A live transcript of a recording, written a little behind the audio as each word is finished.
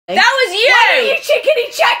That was you! Why don't you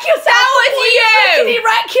chickeny check yourself? That was you! You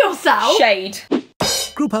wreck yourself? Shade.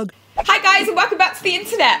 Group hug. Hi guys and welcome back to the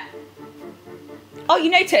internet. Oh, you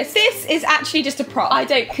notice this is actually just a prop. I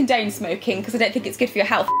don't condone smoking because I don't think it's good for your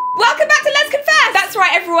health. Welcome back to Les Confess! That's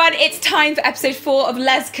right everyone, it's time for episode 4 of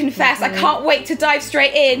Les Confess. I can't wait to dive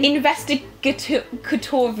straight in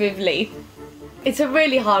investigatively. It's a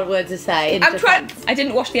really hard word to say. I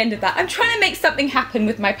didn't wash the end of that. I'm trying to make something happen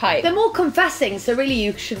with my pipe. They're more confessing, so really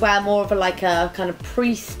you should wear more of a kind of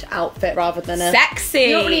priest outfit rather than a... Sexy!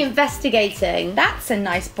 You're not really investigating. That's a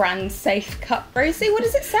nice brand safe cup, Rosie. What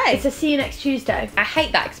does it say? It's a see you next Tuesday. I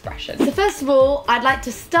hate that expression. So first of all, I'd like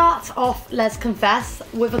to start off Les Confess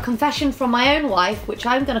with a confession from my own wife, which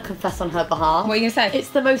I'm going to confess on her behalf. What are you going to say? It's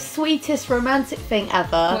the most sweetest romantic thing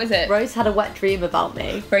ever. What is it? Rose had a wet dream about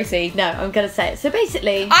me. Rosie. No, I'm going to say it. So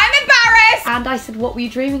basically... I'm embarrassed! And I said, what were you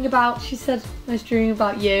dreaming about? She said, I was dreaming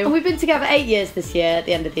about you. And we've been together 8 years this year, at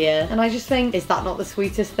the end of the year. And I just think, is that not the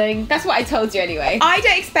sweetest thing? That's what I told you anyway. I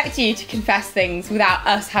don't expect you to confess things without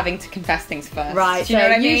us having to confess things first. Right, do you know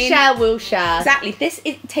what I mean? You share, we'll share. Exactly.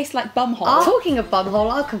 It tastes like bumhole. Talking of bumhole,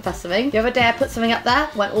 I'll confess something. The other day I put something up there,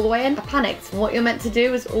 went all the way in, I panicked. And what you're meant to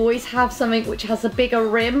do is always have something which has a bigger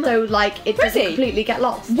rim, so like it doesn't completely get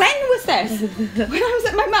lost. When was this? When I was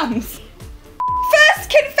at my mum's. First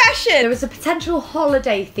confession! There was a potential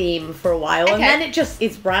holiday theme for a while, and then it just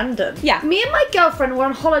is random. Yeah. Me and my girlfriend were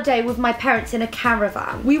on holiday with my parents in a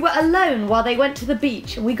caravan. We were alone while they went to the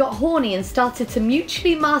beach, and we got horny and started to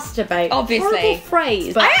mutually masturbate. Obviously. Horrible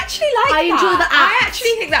phrase, but I actually like that. I enjoy the act. I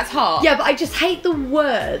actually think that's hot. Yeah, but I just hate the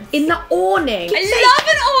words. In the awning. I love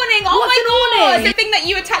an awning! Oh What's my god! awning? The thing that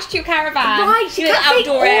you attach to your caravan. Right, you can't say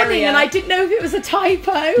outdoor awning, area. and I didn't know if it was a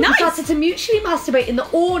typo. Nice. We started to mutually masturbate in the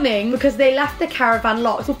awning because they left the caravan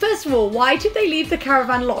locked. Well, first of all, why did they leave the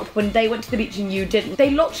caravan locked when they went to the beach and you didn't? They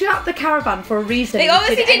locked you out of the caravan for a reason. They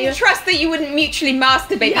obviously didn't trust that you wouldn't mutually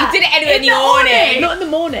masturbate. Yeah. You did it anyway in the awning. Not in the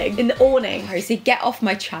morning, in the awning. Rosie, get off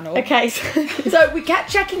my channel. Okay, so we kept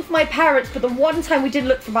checking for my parents, but the one time we did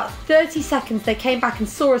look for about 30 seconds, they came back and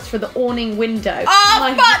saw us through the awning window.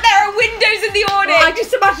 Oh, fuck, there are windows in the awning. I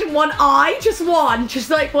just imagine one eye, just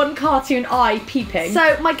like one cartoon eye peeping.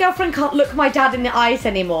 So my girlfriend can't look my dad in the eyes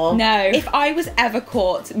anymore. No. If I was ever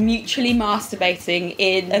caught mutually masturbating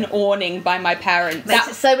in an awning by my parents... Makes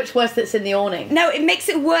it so much worse that it's in the awning. No, it makes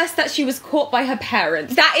it worse that she was caught by her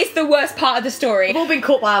parents. That is the worst part of the story. We've all been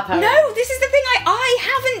caught by our parents. No, this is the thing, I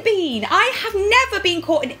haven't been. I have never been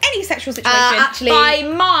caught in any sexual situation by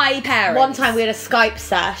my parents. One time we had a Skype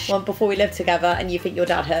sesh before we lived together, and you think your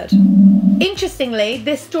dad heard. Interestingly,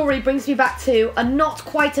 this story brings me back to a not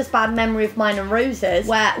quite as bad memory of mine and Rose's,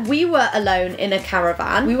 where we were alone in a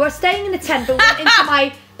caravan. We were staying in a tent, but we went into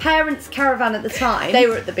my parents' caravan at the time. They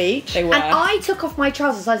were at the beach. They were. And I took off my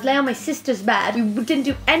trousers. I was laying on my sister's bed. We didn't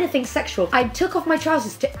do anything sexual. I took off my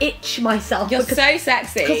trousers to itch myself. You're so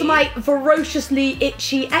sexy. Because of my ferociously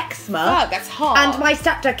itchy eczema. Fuck, that's hot. And my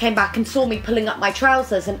stepdad came back and saw me pulling up my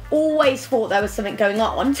trousers and always thought there was something going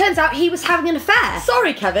on. Turns out he was having an affair.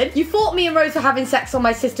 Sorry, Kevin. You thought me and Rose were having sex on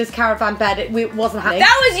my sister's caravan bed. It wasn't happening.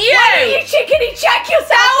 That was you! Why don't you chickeny check yourself?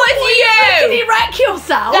 That was you! Chickeny wreck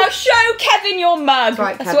yourself? Now show Kevin your mug.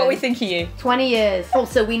 Right, That's Kevin. what we think of you. 20 years.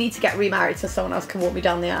 Also, we need to get remarried so someone else can walk me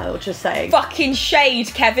down the aisle, just saying. Fucking shade,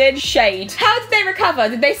 Kevin. Shade. How did they recover?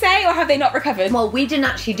 Did they say, or have they not recovered? Well, we didn't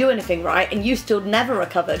actually do anything, right? And you still never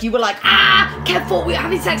recovered. You were like, Kev thought we were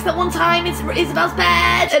having sex that one time. It's Isabel's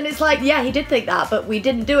bed. And it's like, yeah, he did think that, but we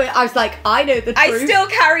didn't do it. I was like, I know the truth. I still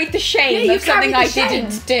carried the shame of something I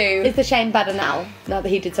didn't do. Is the shame better now that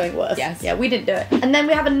he did something worse? Yes. Yeah, we didn't do it. And then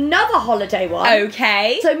we have another holiday one.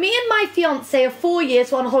 Okay. So me and my fiance of 4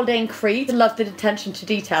 years were on holiday in Crete. Loved the attention to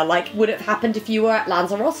detail. Like, would it have happened if you were at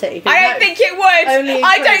Lanzarote? I don't think it would. Only in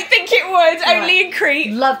I Crete. don't think it would. Only in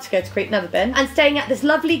Crete. Love to go to Crete, never been. And staying at this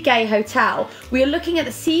lovely gay hotel. We were looking at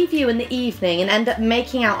the sea view in the evening and end up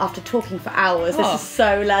making out after talking for hours. This is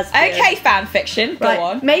so lesbian. Okay, fan fiction. Go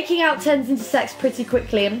on. Making out turns into sex pretty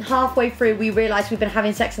quickly, and halfway through we realised we've been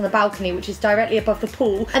having sex on the balcony, which is directly above the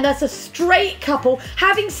pool, and there's a straight couple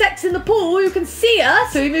having sex in the pool who can see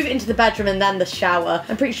us. So we move it into the bedroom and then the shower.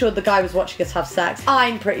 I'm pretty sure the guy was watching us have sex.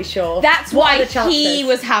 I'm pretty sure. That's why he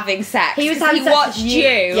was having sex. He was having sex. He watched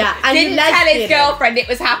you. Yeah, and didn't tell his girlfriend it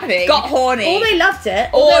was happening. Got horny. Or they loved it.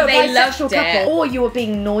 Or they loved it. Or you were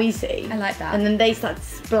being noisy. I like that. And then they started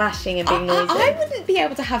splashing and being noisy. I wouldn't be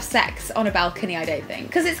able to have sex on a balcony, I don't think.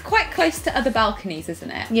 Because it's quite close to other balconies,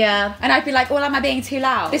 isn't it? Yeah. And I'd be like, well, am I being too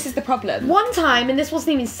loud? This is the problem. One time, and this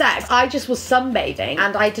wasn't even sex, I just was sunbathing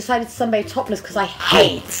and I decided to sunbathe topless because I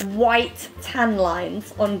hate white tan lines.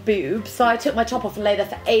 restraints on boobs, so I took my top off and lay there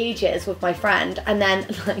for ages with my friend, and then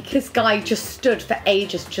like this guy just stood for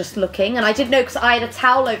ages just looking, and I didn't know because I had a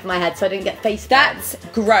towel over my head so I didn't get face burn. That's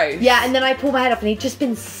gross. Yeah, and then I pulled my head up and he'd just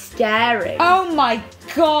been staring. Oh my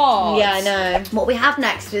god. Yeah, I know. What we have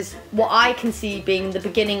next is what I can see being the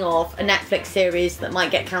beginning of a Netflix series that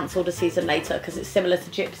might get cancelled a season later because it's similar to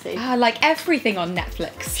Gypsy. Like everything on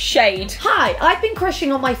Netflix. Shade. Hi, I've been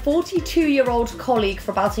crushing on my 42-year-old colleague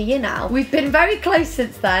for about a year now. We've been very close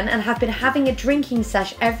since then and have been having a drinking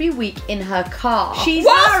sesh every week in her car. She's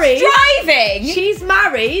married. Driving? She's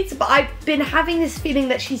married, but I've been having this feeling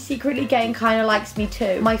that she's secretly gay and kind of likes me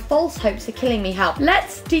too. My false hopes are killing me. Help.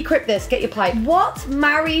 Let's decrypt this. Get your pipe. What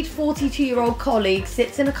married 42-year-old colleague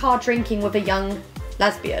sits in a car drinking with a young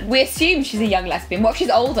lesbian? We assume she's a young lesbian. What if she's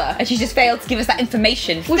older and she's just failed to give us that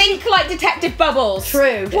information? Well, Think like Detective Bubbles.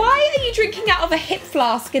 True. Why are you drinking out of a hip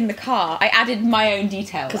flask in the car? I added my own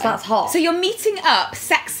detail. Because that's hot. So you're meeting up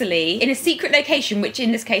sexily in a secret location, which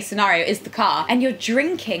in this case scenario is the car, and you're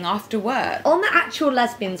drinking after work. On the actual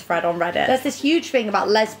lesbians thread on Reddit, there's this huge thing about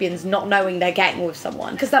lesbians not knowing they're getting with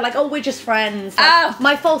someone. Because they're like, oh, we're just friends. Like,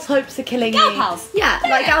 my false hopes are killing Gal me. pals. Yeah,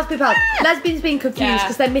 like gals be pals. Yeah. Lesbians being confused Yeah.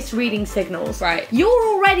 because they're misreading signals. Right. You're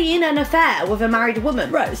already in an affair with a married woman.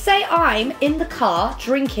 Bro, say I'm in the car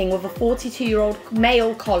drinking with a 42-year-old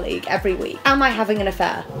male colleague every week. Am I having an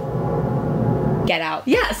affair? Get out.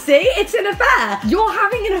 Yeah, see? It's an affair. You're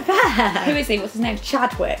having an affair. Who is he? What's his name?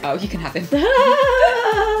 Chadwick. Oh, you can have him.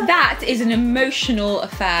 That is an emotional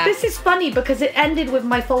affair. This is funny because it ended with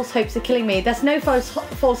my false hopes are killing me. There's no false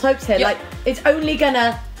hopes here. Yeah. Like, it's only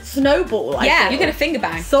gonna snowball. I Yeah, feel. you're gonna finger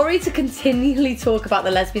bang. Sorry to continually talk about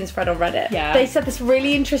the lesbians thread on Reddit. Yeah. They said this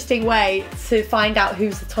really interesting way to find out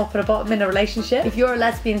who's the top and the bottom in a relationship. If you're a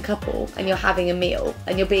lesbian couple and you're having a meal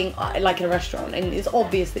and you're being like in a restaurant and it's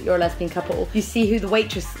obvious that you're a lesbian couple, you see who the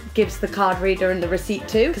waitress gives the card reader and the receipt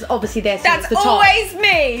to, because obviously they're That's the top. always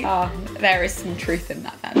me. Oh, there is some truth in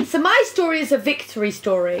that then. So my story is a victory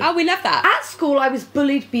story. Oh, we love that. At school, I was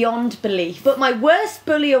bullied beyond belief, but my worst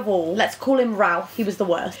bully of all, let's call him Ralph, he was the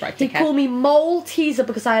worst. Right, He'd okay. call me mole teaser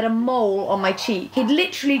because I had a mole on my cheek. He'd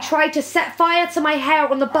literally try to set fire to my hair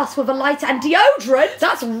on the bus with a lighter and deodorant.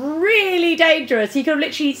 That's really dangerous. He could have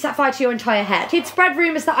literally set fire to your entire head. He'd spread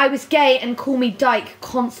rumours that I was gay and call me dyke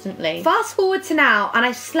constantly. Fast forward to now, and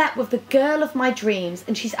I've slept with the girl of my dreams,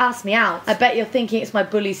 and she's asked me out. I bet you're thinking it's my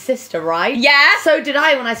bully's sister, right? Yeah. So did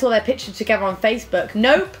I when I saw their picture together on Facebook.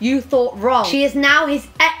 Nope, you thought wrong. She is now his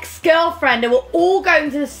ex-girlfriend and we're all going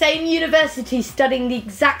to the same university studying the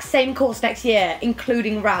exact same course next year,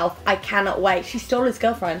 including Ralph. I cannot wait. She stole his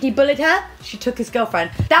girlfriend. He bullied her, she took his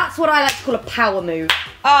girlfriend. That's what I like to call a power move.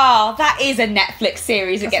 Oh, that is a Netflix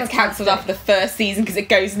series that That's gets cancelled fantastic. after the first season because it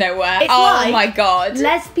goes nowhere. It's oh like my god.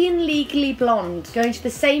 Lesbian legally blonde, going to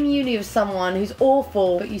the same uni as someone who's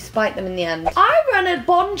awful, but you spite them in the end. I run a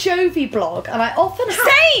Bon Jovi blog, and I often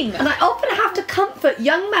have to comfort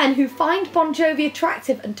young men who find Bon Jovi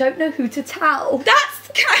attractive and don't know who to tell.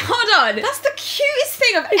 Hold on. That's the cutest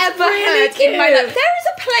thing I've It's ever really heard in my cute. life. There is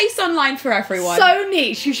a place online for everyone. So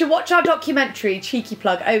niche. You should watch our documentary, cheeky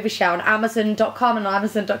plug, Overshare, on Amazon.com and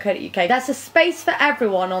Amazon.co.uk. There's a space for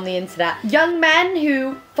everyone on the internet. Young men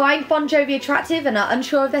who find Bon Jovi attractive and are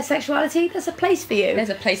unsure of their sexuality, there's a place for you. There's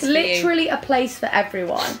a place for you. Literally a place for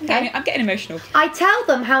everyone. Okay? I'm getting emotional. I tell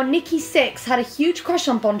them how Nicky Six had a huge crush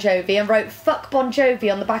on Bon Jovi and wrote "fuck Bon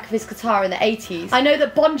Jovi" on the back of his guitar in the 80s. I know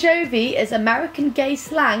that Bon Jovi is American gay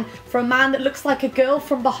slang for a man that looks like a girl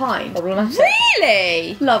from behind. Problematic.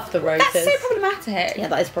 Really? Love the roses. That's so problematic. Yeah,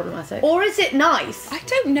 that is problematic. Or is it nice? I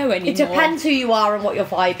don't know anymore. It depends who you are and what your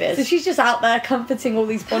vibe is. So she's just out there comforting all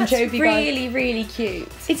these Bon That's Jovi guys. really, really cute.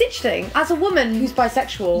 It's interesting. As a woman who's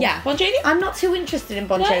bisexual, Yeah. Bon Jovi? I'm not too interested in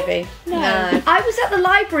Bon No? Jovi. No. I was at the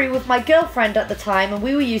library with my girlfriend at the time and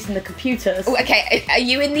we were using the computers. Oh, okay, are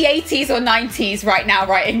you in the 80s or 90s right now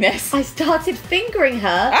writing this? I started fingering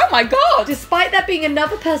her. Oh my god! Despite there being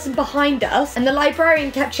another person behind us, and the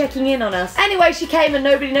librarian kept checking in on us. Anyway, she came and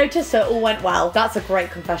nobody noticed, so it all went well. That's a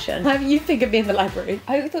great confession. Have you fingered me in the library?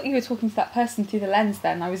 I thought you were talking to that person through the lens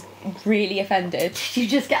then. I was really offended. Did you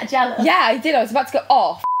just get jealous? Yeah, I did. I was about to go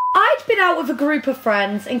off. I'd been out with a group of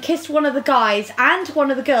friends and kissed one of the guys and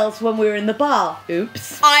one of the girls when we were in the bar.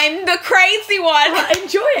 Oops. I'm the crazy one.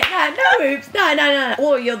 Enjoy it. No, oops. No.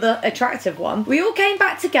 Or you're the attractive one. We all came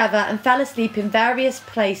back together and fell asleep in various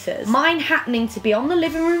places. Mine happening to be on the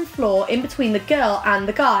living room floor in between the girl and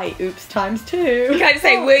the guy. Oops, times two. Can I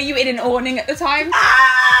say, were you in an awning at the time?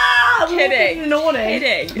 Ah! Kidding. In the morning.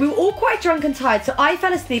 Kidding. We were all quite drunk and tired, so I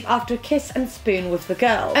fell asleep after a kiss and spoon with the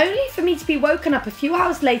girl, only for me to be woken up a few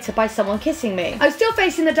hours later by someone kissing me. I was still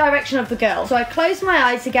facing the direction of the girl, so I closed my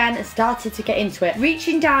eyes again and started to get into it,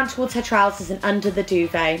 reaching down towards her trousers and under the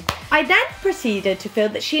duvet. I then proceeded to feel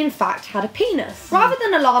that she in fact had a penis. Rather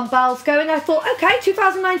than alarm bells going, I thought, okay,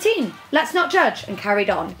 2019, let's not judge, and carried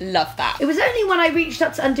on. Love that. It was only when I reached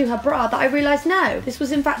up to undo her bra that I realised no, this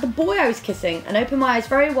was in fact the boy I was kissing, and opened my eyes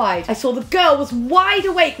very wide. I saw the girl was wide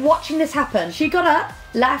awake watching this happen. She got up,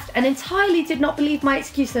 left, and entirely did not believe my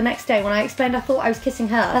excuse the next day when I explained I thought I was kissing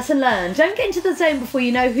her. Lesson learned. Don't get into the zone before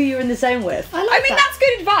you know who you're in the zone with. I mean, that's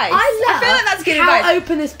good advice. I feel like that's good how advice.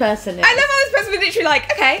 open this person is. I love how this person was literally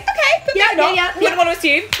like, okay, but Yeah, maybe not. yeah. Wouldn't want to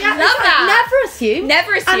assume. Yeah, love it's like, that. never assume.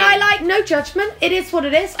 Never assume. And I like no judgment. It is what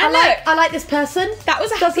it is. And I like this person. That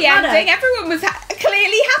was a Doesn't happy matter. ending. Everyone was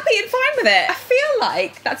clearly happy and fine with it. I feel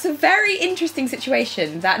like that's a very interesting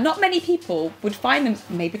situation that not many people would find them.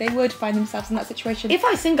 Maybe they would find themselves in that situation. If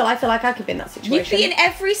I was single, I feel like I could be in that situation. You'd be in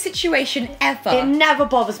every situation ever. It never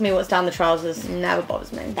bothers me what's down the trousers. Never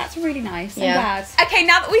bothers me. That's really nice. Yeah. I'm glad. Okay,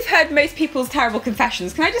 now that we've heard most people's terrible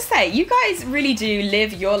confessions, can I just say, you guys really do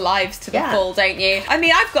live your lives to the full, don't you? I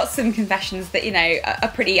mean, I've got some confessions that, you know, are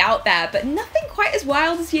pretty out there, but nothing quite as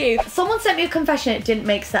wild as you. Someone sent me a confession, it didn't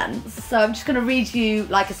make sense. So I'm just going to read you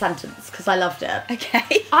like a sentence because I loved it.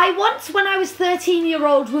 Okay. I once, when I was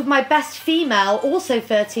 13-year-old with my best female, also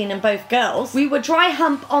 13 and both girls, we were dry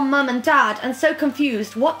hump on mum and dad and so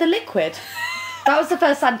confused, what the liquid? That was the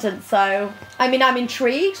first sentence, so, I mean, I'm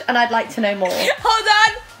intrigued and I'd like to know more. Hold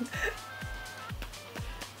on.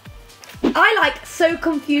 I like so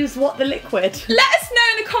confused what the liquid. Let us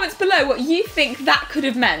know in the comments below what you think that could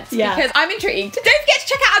have meant, Yeah. because I'm intrigued. Don't forget to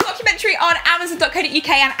check out our documentary on amazon.co.uk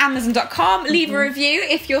and amazon.com. Leave a review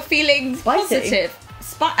if you're feeling positive.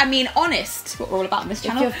 Honest. What we're all about on this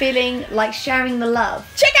channel. If you're feeling like sharing the love.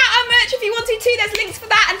 Check out our merch if you wanted to. There's links for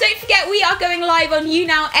that. And don't forget, we are going live on You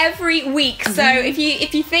Now every week. So if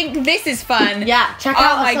you think this is fun, Yeah, check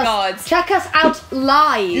out. Oh my God. Check us out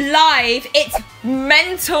live. Live, it's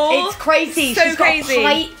mental. It's crazy. So She's crazy.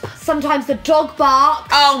 got a pipe. Sometimes the dog barks.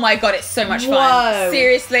 Oh my God, it's so much fun. Whoa.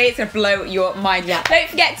 Seriously, it's gonna blow your mind. Yeah. Don't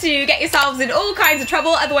forget to get yourselves in all kinds of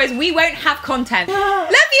trouble, otherwise we won't have content. Love you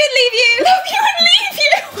and leave you. Love you and leave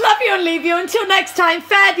you. Love you and leave you. Until next time,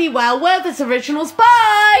 fare thee well. Werther's Originals.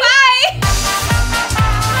 Bye. Bye.